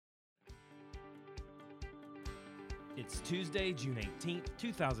It's Tuesday, June 18th,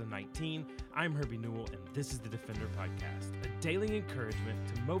 2019. I'm Herbie Newell, and this is the Defender Podcast, a daily encouragement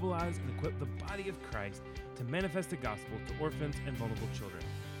to mobilize and equip the body of Christ to manifest the gospel to orphans and vulnerable children.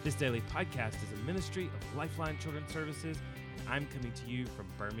 This daily podcast is a ministry of Lifeline Children's Services, and I'm coming to you from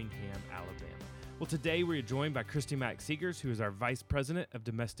Birmingham, Alabama. Well, today we are joined by Christy Mack Seegers, who is our Vice President of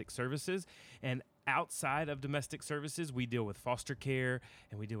Domestic Services, and outside of domestic services, we deal with foster care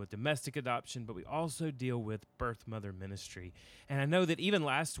and we deal with domestic adoption, but we also deal with birth mother ministry. And I know that even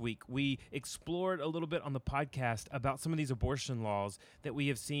last week, we explored a little bit on the podcast about some of these abortion laws that we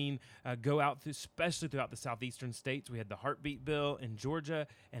have seen go out, especially throughout the southeastern states. We had the heartbeat bill in Georgia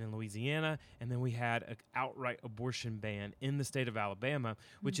and in Louisiana, and then we had an outright abortion ban in the state of Alabama,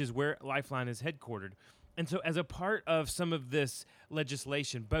 which is where Lifeline is headquartered. And so as a part of some of this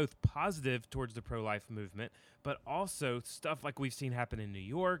legislation, both positive towards the pro-life movement, but also stuff like we've seen happen in New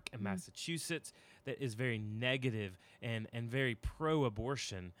York and Massachusetts that is very negative and very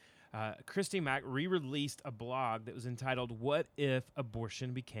pro-abortion, Christy Mack re-released a blog that was entitled, "What If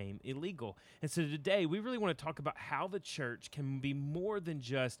Abortion Became Illegal?" And so today we really want to talk about how the church can be more than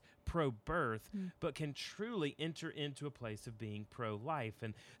just pro-birth, but can truly enter into a place of being pro-life.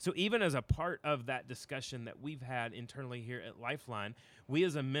 And so even as a part of that discussion that we've had internally here at Lifeline, we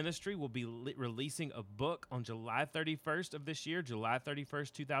as a ministry will be releasing a book on July 31st of this year, July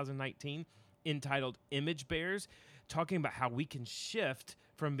 31st, 2019, entitled Image Bearers, talking about how we can shift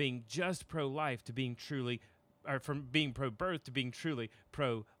from being just pro-life to being truly, or from being pro-birth to being truly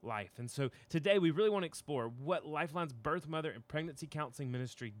pro-life. And so today we really want to explore what Lifeline's birth mother and pregnancy counseling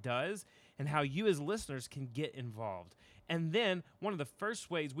ministry does and how you as listeners can get involved. And then one of the first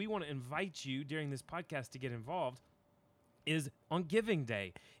ways we want to invite you during this podcast to get involved is on Giving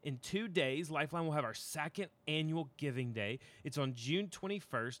Day. In 2 days, Lifeline will have our second annual Giving Day. It's on June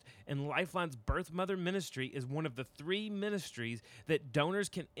 21st, and Lifeline's Birth Mother Ministry is one of the 3 ministries that donors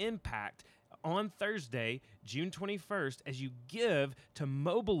can impact on Thursday, June 21st, as you give to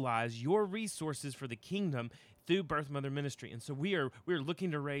mobilize your resources for the kingdom through Birth Mother Ministry. And so we are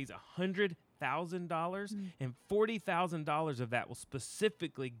looking to raise $100,000, and $40,000 of that will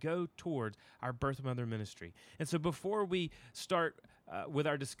specifically go towards our Birth Mother Ministry. And so before we start with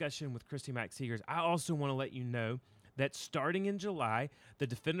our discussion with Christy Mack Seegers, I also want to let you know that starting in July, the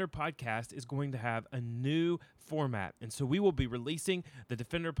Defender Podcast is going to have a new format. And so we will be releasing the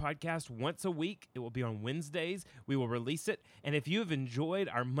Defender Podcast once a week. It will be on Wednesdays. We will release it. And if you have enjoyed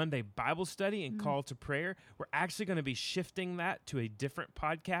our Monday Bible study and call to prayer, we're actually going to be shifting that to a different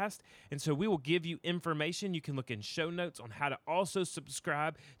podcast. And so we will give you information. You can look in show notes on how to also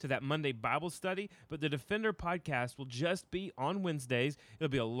subscribe to that Monday Bible study. But the Defender Podcast will just be on Wednesdays. It'll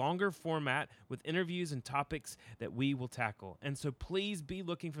be a longer format with interviews and topics that we will tackle. And so please be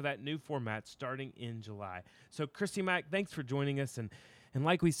looking for that new format starting in July. So Christy Mack, thanks for joining us. And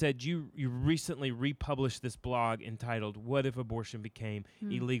like we said, you recently republished this blog entitled "What If Abortion Became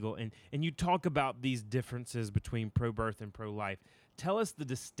Illegal?" And you talk about these differences between pro-birth and pro-life. Tell us the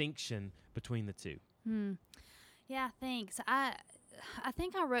distinction between the two. Yeah, thanks. I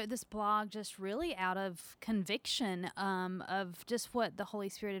think I wrote this blog just really out of conviction of just what the Holy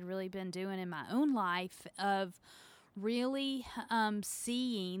Spirit had really been doing in my own life, of really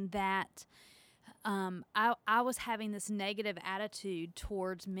seeing that I was having this negative attitude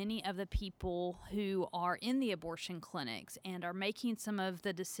towards many of the people who are in the abortion clinics and are making some of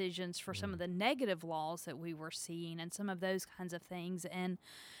the decisions for some of the negative laws that we were seeing and some of those kinds of things, and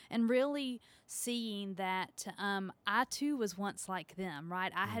really seeing that I too was once like them,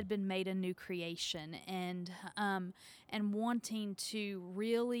 right? I had been made a new creation, and wanting to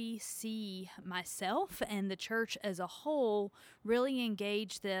really see myself and the church as a whole really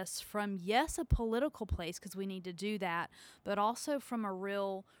engage this from, yes, a political place, because we need to do that, but also from a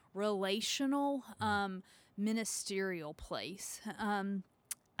real relational, ministerial place.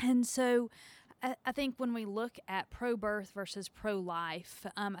 And so I think when we look at pro-birth versus pro-life,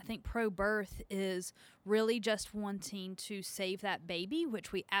 I think pro-birth is really just wanting to save that baby,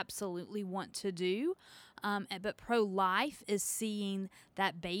 which we absolutely want to do. But pro-life is seeing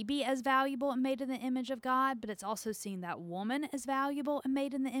that baby as valuable and made in the image of God, but it's also seeing that woman as valuable and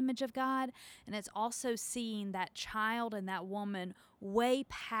made in the image of God. And it's also seeing that child and that woman way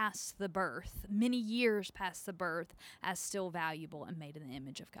past the birth, many years past the birth, as still valuable and made in the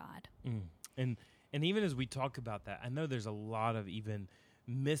image of God. And even as we talk about that, I know there's a lot of even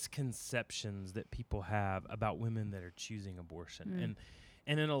misconceptions that people have about women that are choosing abortion.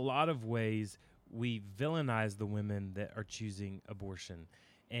 And in a lot of ways, we villainize the women that are choosing abortion.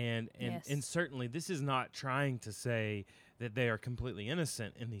 And certainly this is not trying to say that they are completely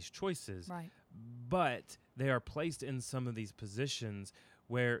innocent in these choices. Right. But they are placed in some of these positions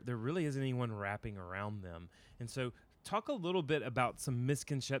where there really isn't anyone wrapping around them. And so talk a little bit about some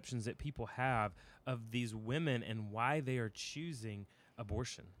misconceptions that people have of these women and why they are choosing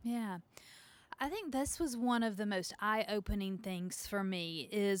abortion. Yeah. I think this was one of the most eye-opening things for me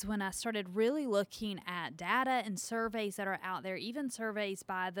is when I started really looking at data and surveys that are out there, even surveys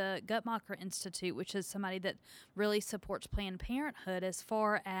by the Guttmacher Institute, which is somebody that really supports Planned Parenthood as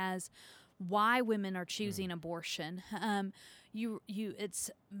far as why women are choosing abortion. It's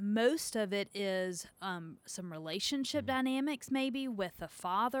most of it is some relationship dynamics, maybe with a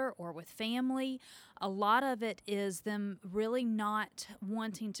father or with family. A lot of it is them really not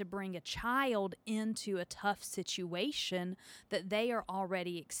wanting to bring a child into a tough situation that they are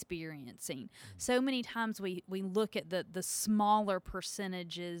already experiencing. So many times we look at the smaller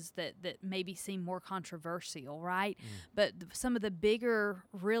percentages that maybe seem more controversial, right? But some of the bigger,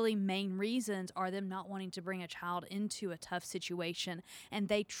 really main reasons are them not wanting to bring a child into a tough situation, and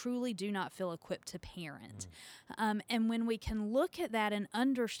they truly do not feel equipped to parent. And when we can look at that and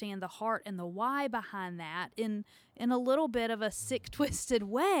understand the heart and the why behind that in a little bit of a sick, twisted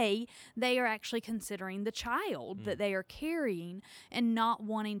way, they are actually considering the child that they are carrying and not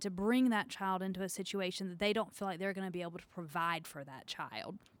wanting to bring that child into a situation that they don't feel like they're going to be able to provide for that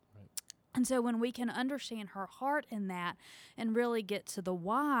child. And so when we can understand her heart in that and really get to the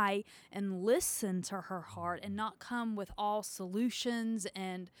why and listen to her heart and not come with all solutions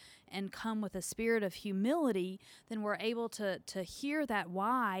and come with a spirit of humility, then we're able to hear that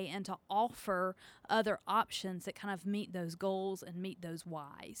why and to offer other options that kind of meet those goals and meet those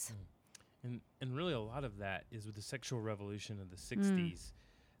whys. And really a lot of that is with the sexual revolution of the 60s,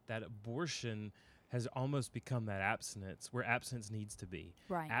 that abortion has almost become that abstinence where abstinence needs to be.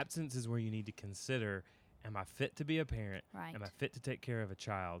 Right. Abstinence is where you need to consider, am I fit to be a parent? Right. Am I fit to take care of a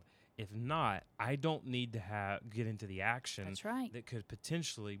child? If not, I don't need to get into the action That's right. that could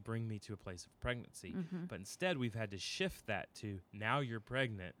potentially bring me to a place of pregnancy. But instead, we've had to shift that to now you're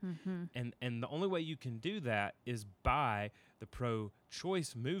pregnant. And the only way you can do that is by the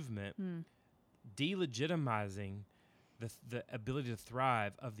pro-choice movement delegitimizing the ability to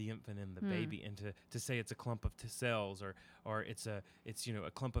thrive of the infant and the baby, and to say it's a clump of cells or it's a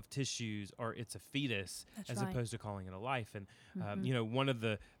clump of tissues or it's a fetus. That's as right. opposed to calling it a life. And one of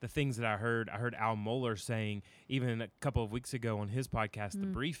the things that I heard Al Mohler saying even a couple of weeks ago on his podcast, The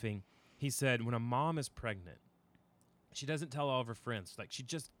Briefing. He said when a mom is pregnant, she doesn't tell all of her friends. Like, she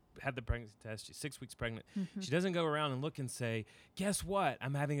just had the pregnancy test. She's 6 weeks pregnant. She doesn't go around and look and say, guess what?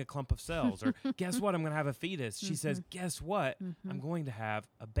 I'm having a clump of cells. Or guess what? I'm going to have a fetus. She says, guess what? I'm going to have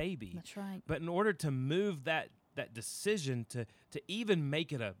a baby. That's right. But in order to move that decision to even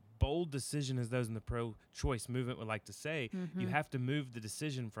make it a bold decision, as those in the pro-choice movement would like to say, you have to move the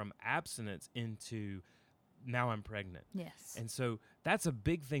decision from abstinence into now I'm pregnant. Yes. And so that's a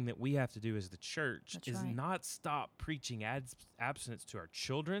big thing that we have to do as the church. That's is right. not stop preaching abstinence to our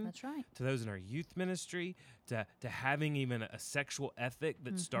children. That's right. To those in our youth ministry, to having even a sexual ethic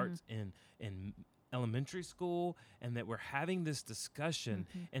that starts in elementary school, and that we're having this discussion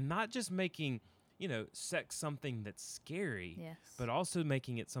and not just making sex something that's scary, Yes. but also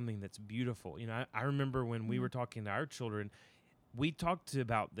making it something that's beautiful. I remember when we were talking to our children, we talked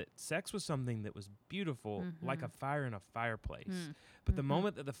about that sex was something that was beautiful, like a fire in a fireplace. But the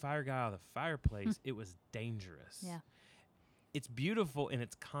moment that the fire got out of the fireplace, it was dangerous. Yeah. It's beautiful in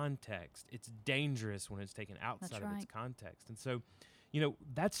its context. It's dangerous when it's taken outside of its context. And so,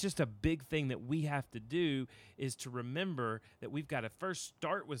 that's just a big thing that we have to do, is to remember that we've got to first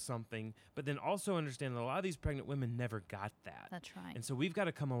start with something, but then also understand that a lot of these pregnant women never got that. That's right. And so we've got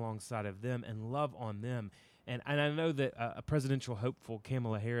to come alongside of them and love on them. And I know that a presidential hopeful,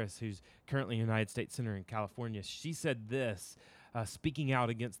 Kamala Harris, who's currently a United States Senator in California, she said this, speaking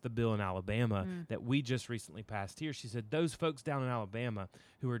out against the bill in Alabama that we just recently passed here. She said, those folks down in Alabama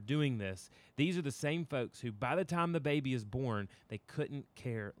who are doing this, these are the same folks who, by the time the baby is born, they couldn't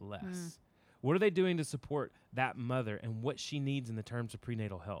care less. What are they doing to support that mother and what she needs in the terms of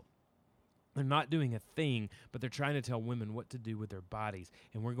prenatal help? They're not doing a thing, but they're trying to tell women what to do with their bodies,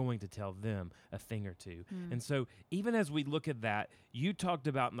 and we're going to tell them a thing or two. And so even as we look at that, you talked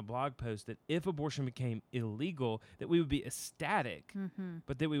about in the blog post that if abortion became illegal, that we would be ecstatic,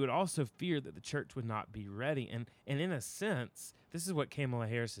 but that we would also fear that the church would not be ready. And in a sense, this is what Kamala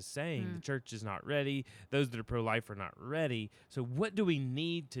Harris is saying. The church is not ready. Those that are pro-life are not ready. So what do we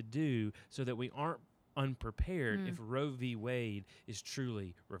need to do so that we aren't unprepared if Roe v. Wade is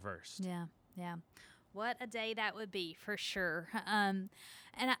truly reversed? Yeah. Yeah. What a day that would be, for sure. And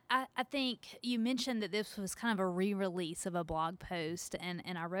I think you mentioned that this was kind of a re-release of a blog post, and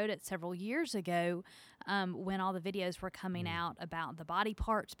I wrote it several years ago when all the videos were coming out about the body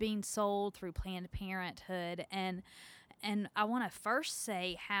parts being sold through Planned Parenthood. And I want to first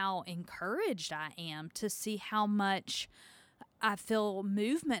say how encouraged I am to see how much I feel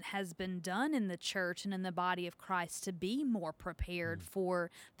movement has been done in the church and in the body of Christ to be more prepared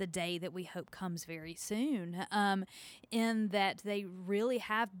for the day that we hope comes very soon, in that they really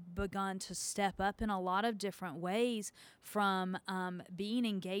have begun to step up in a lot of different ways, from being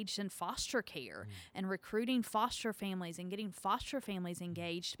engaged in foster care and recruiting foster families and getting foster families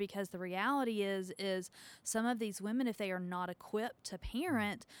engaged, because the reality is some of these women, if they are not equipped to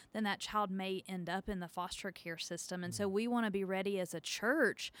parent, then that child may end up in the foster care system. And so we want to be ready as a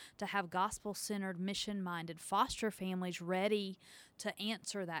church to have gospel-centered, mission-minded foster families ready to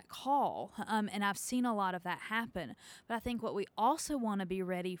answer that call. And I've seen a lot of that happen. But I think what we also want to be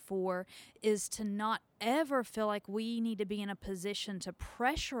ready for is to not ever feel like we need to be in a position to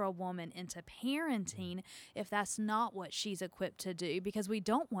pressure a woman into parenting if that's not what she's equipped to do, because we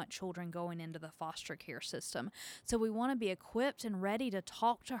don't want children going into the foster care system. So we want to be equipped and ready to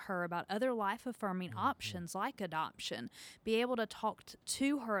talk to her about other life-affirming options like adoption, be able to talk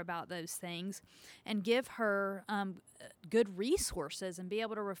to her about those things and give her good resources and be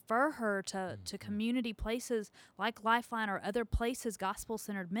able to refer her to community places like Lifeline or other places,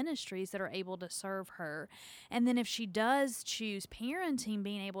 gospel-centered ministries that are able to serve her. And then if she does choose parenting,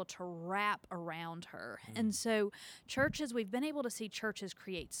 being able to wrap around her. And so churches, we've been able to see churches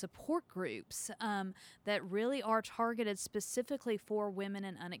create support groups that really are targeted specifically for women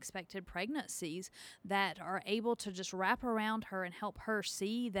in unexpected pregnancies, that are able to just wrap around her and help her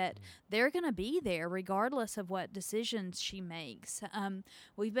see that they're going to be there regardless of what decisions she makes.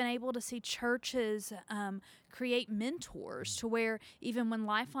 We've been able to see churches create mentors to where even when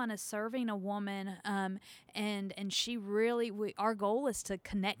Lifeline is serving a woman and she really, our goal is to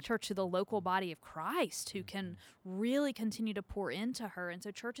connect her to the local body of Christ who can really continue to pour into her. And so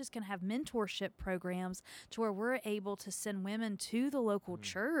churches can have mentorship programs to where we're able to send women to the local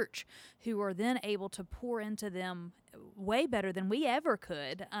church who are then able to pour into them way better than we ever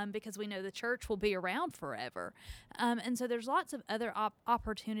could, because we know the church will be around forever. And so there's lots of other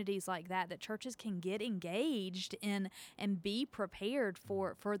opportunities like that churches can get engaged in and be prepared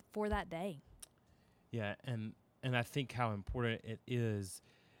for that day. Yeah, and I think how important it is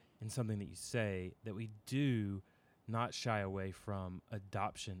in something that you say, that we do not shy away from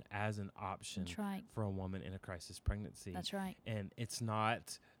adoption as an option for a woman in a crisis pregnancy. That's right. And it's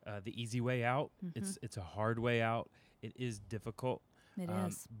not the easy way out. It's a hard way out. It is difficult. It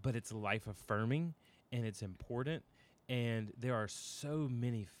is. But it's life affirming and it's important. And there are so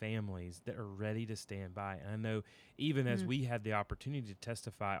many families that are ready to stand by. And I know even as we had the opportunity to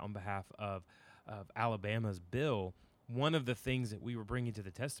testify on behalf of Alabama's bill, one of the things that we were bringing to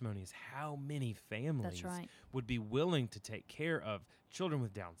the testimony is how many families would be willing to take care of children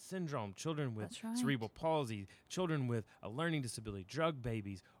with Down syndrome, children with cerebral palsy, children with a learning disability, drug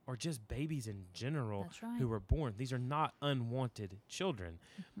babies, or just babies in general who were born. These are not unwanted children.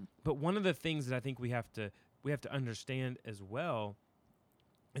 But one of the things that I think we have to understand as well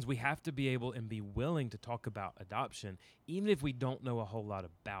is we have to be able and be willing to talk about adoption, even if we don't know a whole lot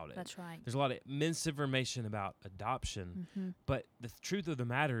about it. That's right. There's a lot of misinformation about adoption, but the truth of the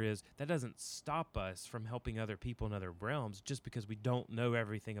matter is that doesn't stop us from helping other people in other realms just because we don't know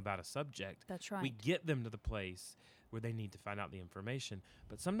everything about a subject. That's right. We get them to the place where they need to find out the information.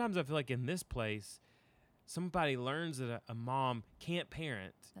 But sometimes I feel like in this place, somebody learns that a mom can't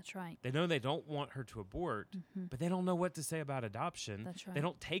parent. That's right. They know they don't want her to abort, but they don't know what to say about adoption. That's right. They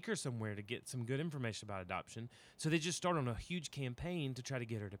don't take her somewhere to get some good information about adoption. So they just start on a huge campaign to try to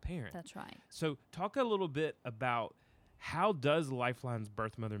get her to parent. That's right. So talk a little bit about how does Lifeline's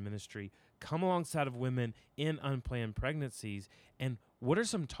Birth Mother Ministry come alongside of women in unplanned pregnancies, and what are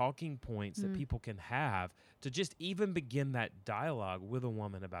some talking points that people can have to just even begin that dialogue with a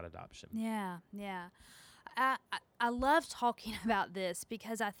woman about adoption? Yeah. I love talking about this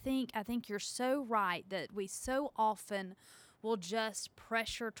because I think you're so right that we so often will just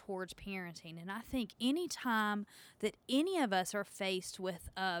pressure towards parenting. And I think any time that any of us are faced with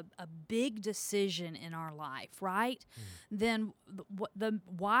a big decision in our life, right, then the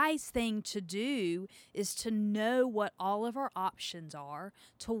wise thing to do is to know what all of our options are,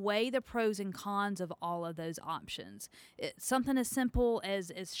 to weigh the pros and cons of all of those options. It's something as simple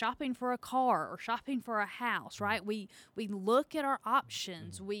as shopping for a car or shopping for a house, right? We look at our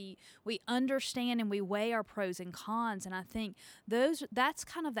options, we understand and we weigh our pros and cons. And I think think that's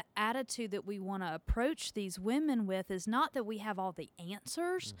kind of the attitude that we want to approach these women with, is not that we have all the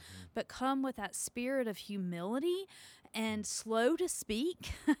answers, but come with that spirit of humility and slow to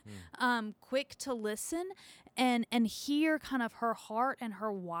speak, quick to listen, and hear kind of her heart and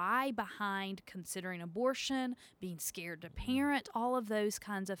her why behind considering abortion, being scared to parent, all of those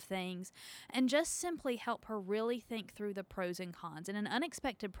kinds of things, and just simply help her really think through the pros and cons. In an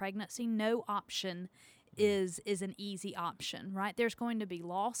unexpected pregnancy, no option is an easy option, right? There's going to be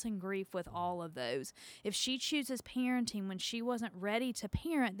loss and grief with all of those. If she chooses parenting when she wasn't ready to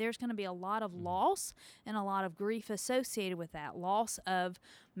parent, there's going to be a lot of loss and a lot of grief associated with that. Loss of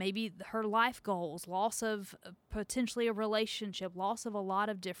maybe her life goals, loss of potentially a relationship, loss of a lot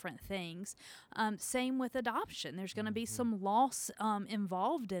of different things. Same with adoption. There's going to be some loss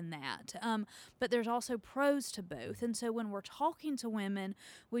involved in that. But there's also pros to both. And so when we're talking to women,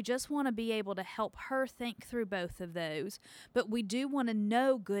 we just want to be able to help her think through both of those. But we do want to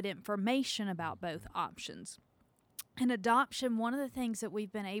know good information about both options. In adoption, one of the things that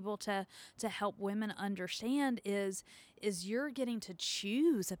we've been able to help women understand is you're getting to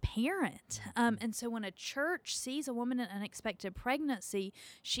choose a parent. And so when a church sees a woman in unexpected pregnancy,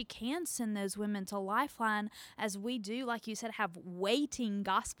 she can send those women to Lifeline, as we do, like you said, have waiting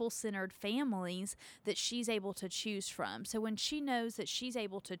gospel-centered families that she's able to choose from. So when she knows that she's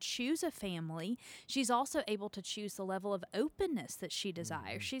able to choose a family, she's also able to choose the level of openness that she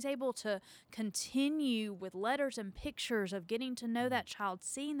desires. She's able to continue with letters and pictures of getting to know that child,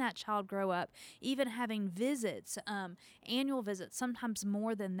 seeing that child grow up, even having visits, annual visits, sometimes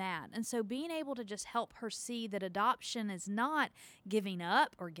more than that. And so being able to just help her see that adoption is not giving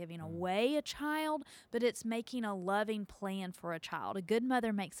up or giving away a child, but it's making a loving plan for a child. A good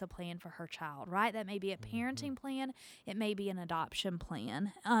mother makes a plan for her child, right? That may be a parenting plan. It may be an adoption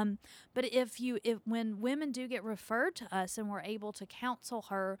plan. But if when women do get referred to us and we're able to counsel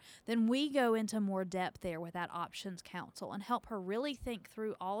her, then we go into more depth there with that options counsel and help her really think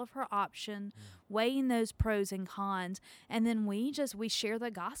through all of her options, weighing those pros and cons. And then we share the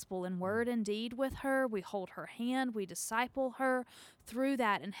gospel in word and deed with her. We hold her hand. We disciple her through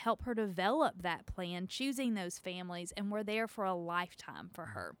that and help her develop that plan, choosing those families. And we're there for a lifetime for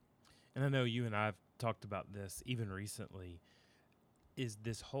her. And I know you and I have talked about this even recently, is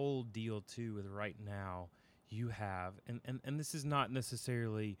this whole deal too with right now you have, and this is not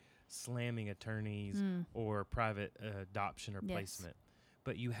necessarily slamming attorneys or private adoption or placement,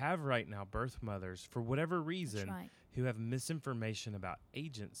 but you have right now birth mothers, for whatever reason, who have misinformation about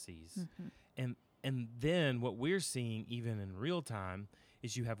agencies. And then what we're seeing even in real time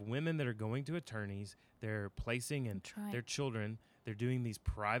is you have women that are going to attorneys, they're placing in their children, they're doing these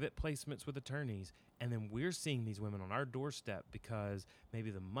private placements with attorneys, and then we're seeing these women on our doorstep because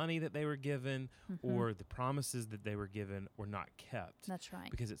maybe the money that they were given or the promises that they were given were not kept. That's right.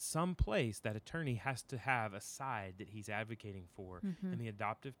 Because at some place, that attorney has to have a side that he's advocating for, and the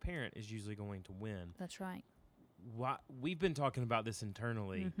adoptive parent is usually going to win. That's right. We've been talking about this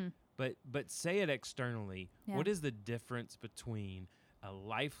internally, but say it externally. Yeah. What is the difference between a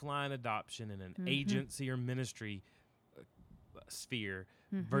Lifeline adoption and an agency or ministry sphere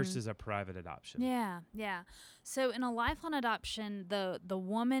versus a private adoption? Yeah. So in a Lifeline adoption, the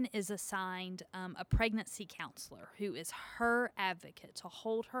woman is assigned a pregnancy counselor who is her advocate to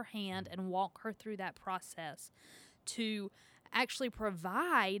hold her hand and walk her through that process, to actually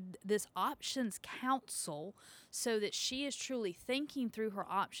provide this options counsel so that she is truly thinking through her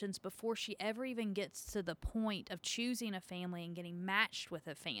options before she ever even gets to the point of choosing a family and getting matched with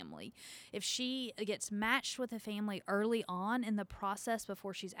a family. If she gets matched with a family early on in the process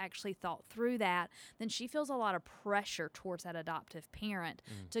before she's actually thought through that, then she feels a lot of pressure towards that adoptive parent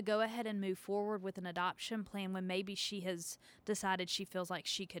to go ahead and move forward with an adoption plan when maybe she has decided she feels like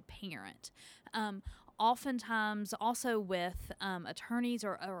she could parent. Oftentimes, also with attorneys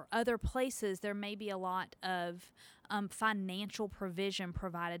or other places, there may be a lot of financial provision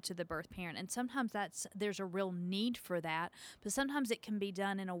provided to the birth parent, and sometimes there's a real need for that, but sometimes it can be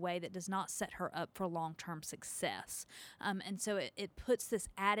done in a way that does not set her up for long-term success. And so it puts this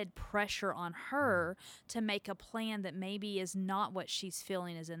added pressure on her to make a plan that maybe is not what she's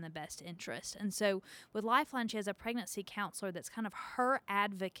feeling is in the best interest. And so with Lifeline, she has a pregnancy counselor that's kind of her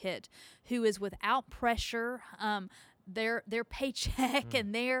advocate, who is without pressure. Their paycheck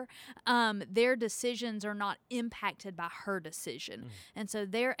and their decisions are not impacted by her decision. And so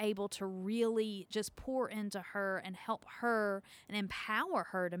they're able to really just pour into her and help her and empower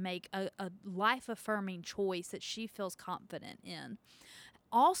her to make a life-affirming choice that she feels confident in.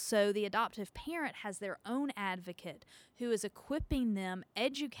 also, the adoptive parent has their own advocate who is equipping them,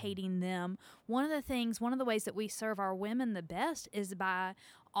 educating them. One of the ways that we serve our women the best is by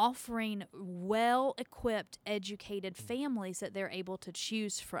offering well-equipped, educated families that they're able to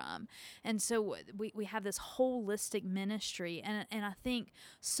choose from. And so we have this holistic ministry. And I think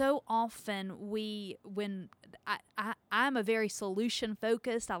so often I'm a very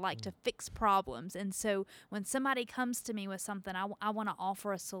solution-focused. I like to fix problems. And so when somebody comes to me with something, I want to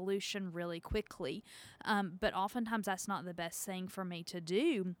offer a solution really quickly. But oftentimes that's not the best thing for me to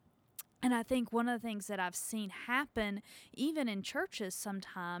do. And I think one of the things that I've seen happen, even in churches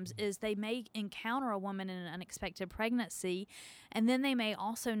sometimes, is they may encounter a woman in an unexpected pregnancy, and then they may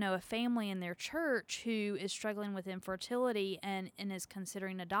also know a family in their church who is struggling with infertility and is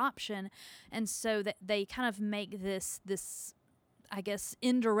considering adoption. And so that they kind of make this, I guess,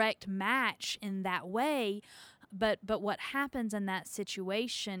 indirect match in that way. But what happens in that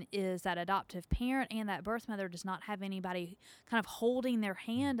situation is that adoptive parent and that birth mother does not have anybody kind of holding their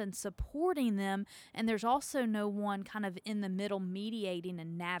hand and supporting them, and there's also no one kind of in the middle mediating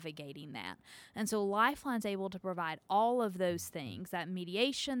and navigating that. And so Lifeline's able to provide all of those things, that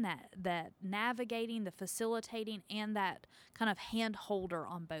mediation, that navigating, the facilitating, and that kind of hand holder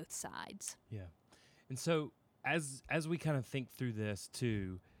on both sides. Yeah. And so as we kind of think through this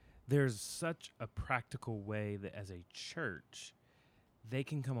too, there's such a practical way that as a church, they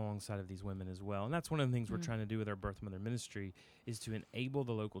can come alongside of these women as well. And that's one of the things we're trying to do with our Birth Mother ministry, is to enable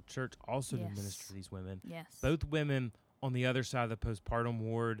the local church also to minister to these women. Yes. Both women on the other side of the postpartum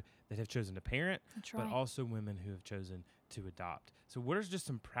ward that have chosen to parent, That's right. but also women who have chosen to adopt. So what are just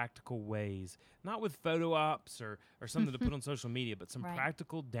some practical ways, not with photo ops or something to put on social media, but some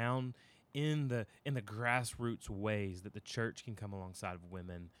practical down in the grassroots ways that the church can come alongside of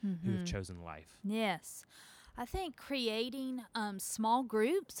women who have chosen life? Yes. I think creating small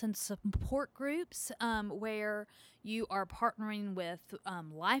groups and support groups where you are partnering with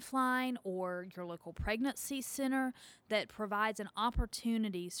Lifeline or your local pregnancy center that provides an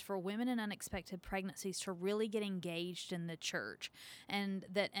opportunities for women in unexpected pregnancies to really get engaged in the church, and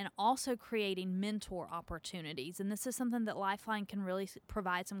also creating mentor opportunities. And this is something that Lifeline can really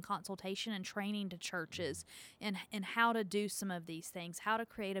provide some consultation and training to churches in how to do some of these things, how to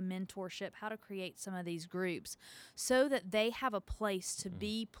create a mentorship, how to create some of these groups so that they have a place to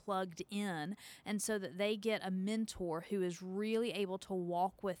be plugged in, and so that they get a mentor who is really able to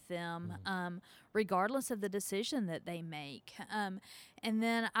walk with them regardless of the decision that they make. And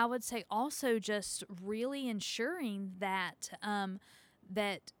then I would say also just really ensuring that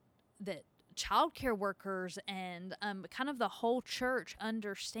that childcare workers and kind of the whole church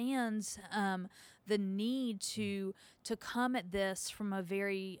understands the need to come at this from a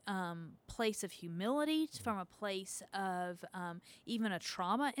very place of humility, from a place of even a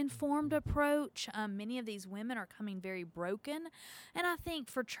trauma-informed approach. Many of these women are coming very broken. And I think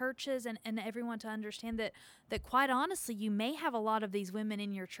for churches and everyone to understand that quite honestly, you may have a lot of these women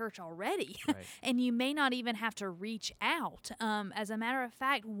in your church already, and you may not even have to reach out. As a matter of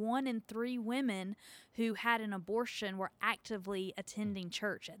fact, 1 in 3 women who had an abortion were actively attending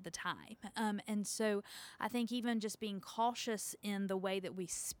church at the time. And so I think even just being cautious in the way that we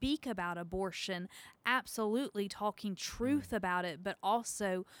speak about abortion, absolutely talking truth about it, but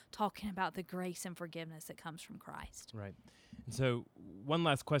also talking about the grace and forgiveness that comes from Christ. Right. And so one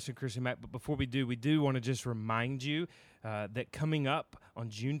last question, Christian Mack, but before we do want to just remind you that coming up on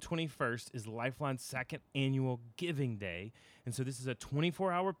June 21st is Lifeline's 2nd annual Giving Day. And so this is a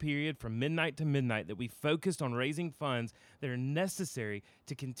 24-hour period from midnight to midnight that we focused on raising funds that are necessary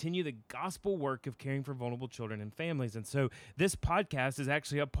to continue the gospel work of caring for vulnerable children and families. And so this podcast is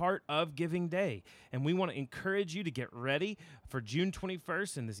actually a part of Giving Day. And we want to encourage you to get ready for June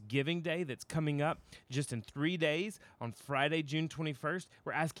 21st and this Giving Day that's coming up just in 3 days on Friday, June 21st.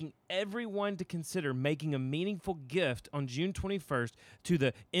 We're asking everyone to consider making a meaningful gift on June 21st to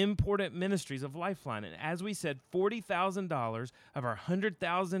the important ministries of Lifeline. And as we said, $40,000 of our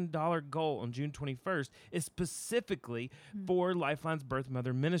 $100,000 goal on June 21st is specifically for Lifeline's Birth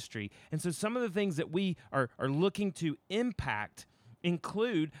Mother ministry. And so some of the things that we are looking to impact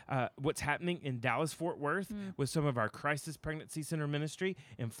include what's happening in Dallas-Fort Worth with some of our Crisis Pregnancy Center ministry,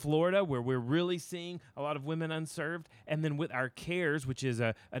 in Florida, where we're really seeing a lot of women unserved, and then with our CARES, which is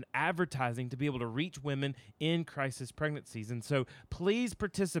an advertising to be able to reach women in crisis pregnancies. And so please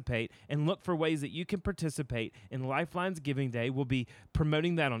participate and look for ways that you can participate in Lifeline's Giving Day. We'll be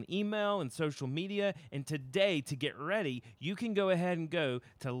promoting that on email and social media. And today, to get ready, you can go ahead and go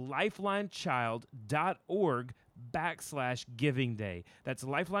to lifelinechild.org/Giving Day. That's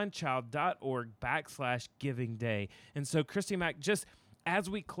lifelinechild.org/Giving Day. And so, Christy Mack, just as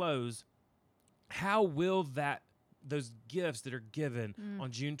we close, how will those gifts that are given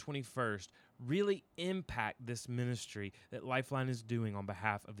on June 21st really impact this ministry that Lifeline is doing on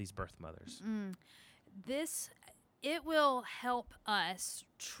behalf of these birth mothers? It will help us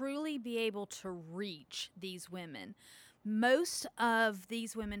truly be able to reach these women. Most of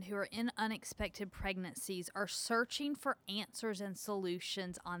these women who are in unexpected pregnancies are searching for answers and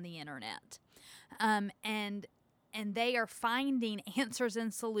solutions on the internet. And they are finding answers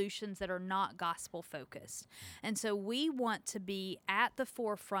and solutions that are not gospel focused. And so we want to be at the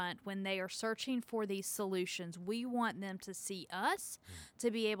forefront when they are searching for these solutions. We want them to see us,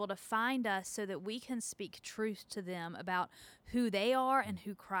 to be able to find us so that we can speak truth to them about who they are and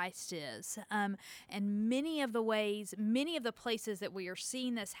who Christ is. And many of the places that we are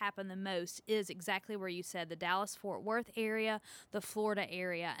seeing this happen the most is exactly where you said, the Dallas-Fort Worth area, the Florida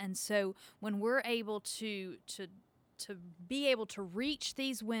area. And so when we're able to be able to reach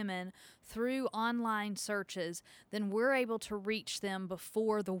these women through online searches, then we're able to reach them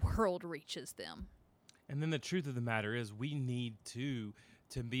before the world reaches them. And then the truth of the matter is we need to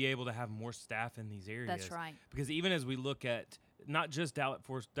be able to have more staff in these areas. That's right. Because even as we look at not just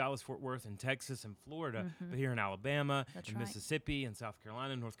Dallas-Fort Worth and Texas and Florida, but here in Alabama, and Mississippi and South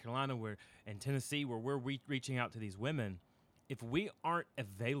Carolina, North Carolina, and Tennessee, where we're reaching out to these women, if we aren't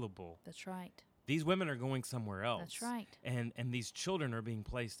available, that's right, these women are going somewhere else. That's right. And these children are being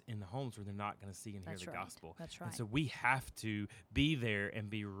placed in the homes where they're not going to see and hear the gospel. That's right. And so we have to be there and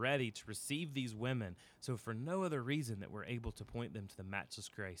be ready to receive these women. So for no other reason that we're able to point them to the matchless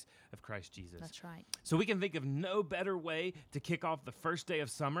grace of Christ Jesus. That's right. So we can think of no better way to kick off the first day of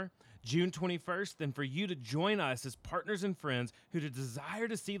summer, June 21st, than for you to join us as partners and friends who desire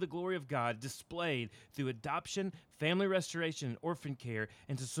to see the glory of God displayed through adoption, family restoration, and orphan care,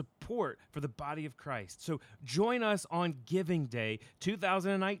 and to support for the body of Christ. So join us on Giving Day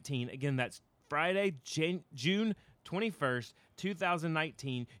 2019. Again, that's Friday, June 21st,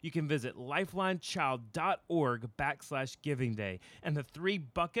 2019. You can visit lifelinechild.org/Giving Day. And the 3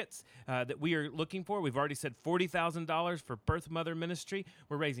 buckets that we are looking for, we've already said $40,000 for birth mother ministry.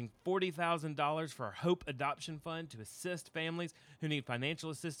 We're raising $40,000 for our Hope Adoption Fund to assist families who need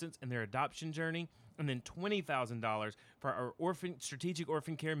financial assistance in their adoption journey. And then $20,000 for our strategic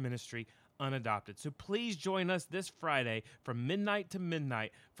orphan care ministry, Unadopted. So please join us this Friday from midnight to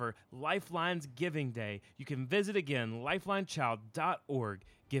midnight for Lifeline's Giving Day. You can visit again, lifelinechild.org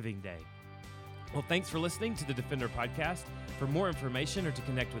Giving Day. Well, thanks for listening to the Defender Podcast. For more information or to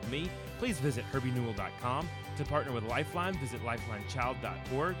connect with me, please visit herbienewell.com. To partner with Lifeline, visit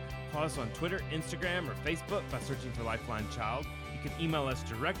lifelinechild.org. Follow us on Twitter, Instagram, or Facebook by searching for Lifeline Child. You can email us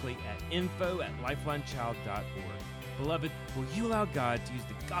directly at info@lifelinechild.org. Beloved, will you allow God to use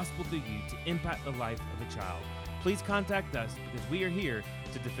the gospel through you to impact the life of a child? Please contact us because we are here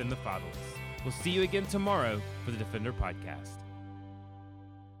to defend the fatherless. We'll see you again tomorrow for the Defender Podcast.